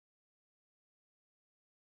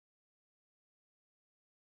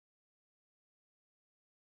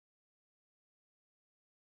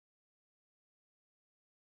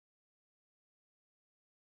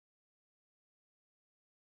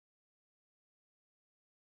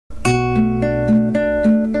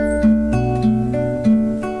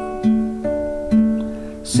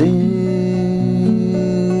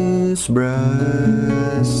once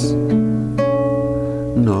brass,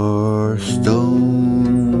 nor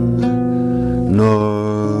stone,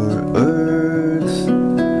 nor earth,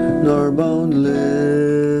 nor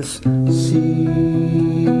boundless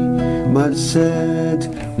sea, but sad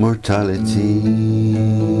mortality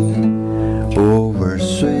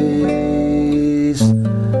oversways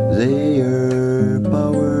their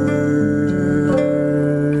power.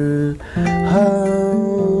 How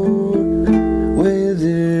with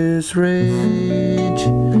this rage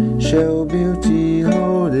shall beauty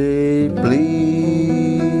hold a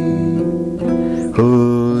plea,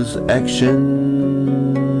 whose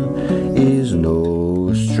action is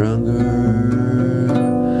no stronger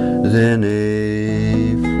than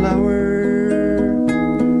a flower?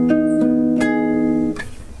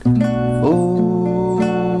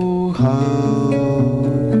 Oh, how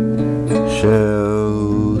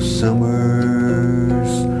shall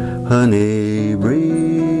summer's honey breath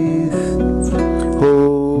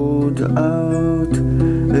hold out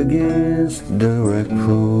against the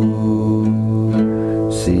wreckful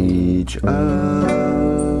siege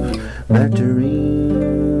of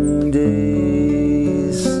battering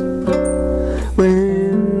days,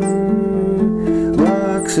 when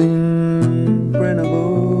rocks impregnable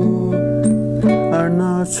are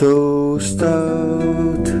not so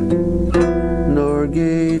stout, nor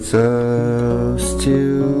gates of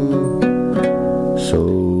steel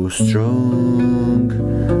so strong,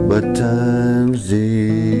 but time's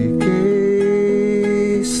decays.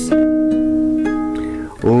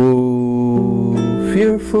 Oh,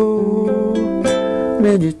 fearful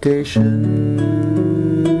meditation,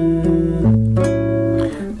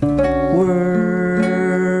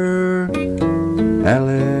 where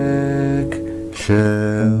Alec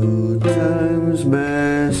shall time's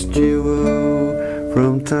best jewel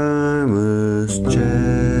from timeless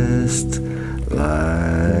chest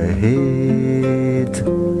lie hid,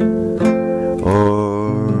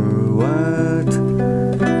 or what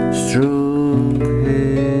strong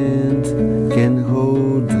hand can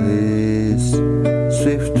hold this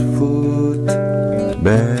swift foot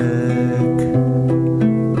back,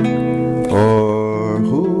 or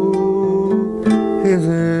who is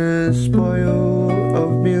a spoil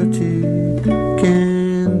of beauty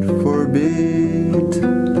can forbid?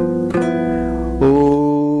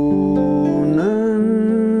 Oh,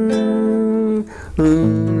 none,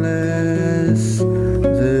 unless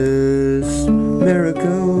this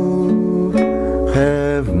miracle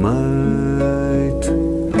have might,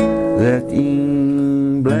 that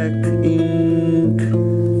in black ink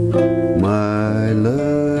my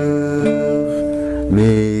love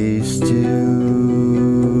may still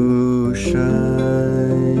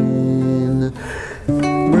shine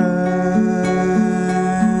bright.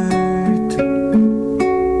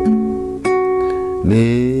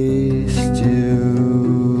 May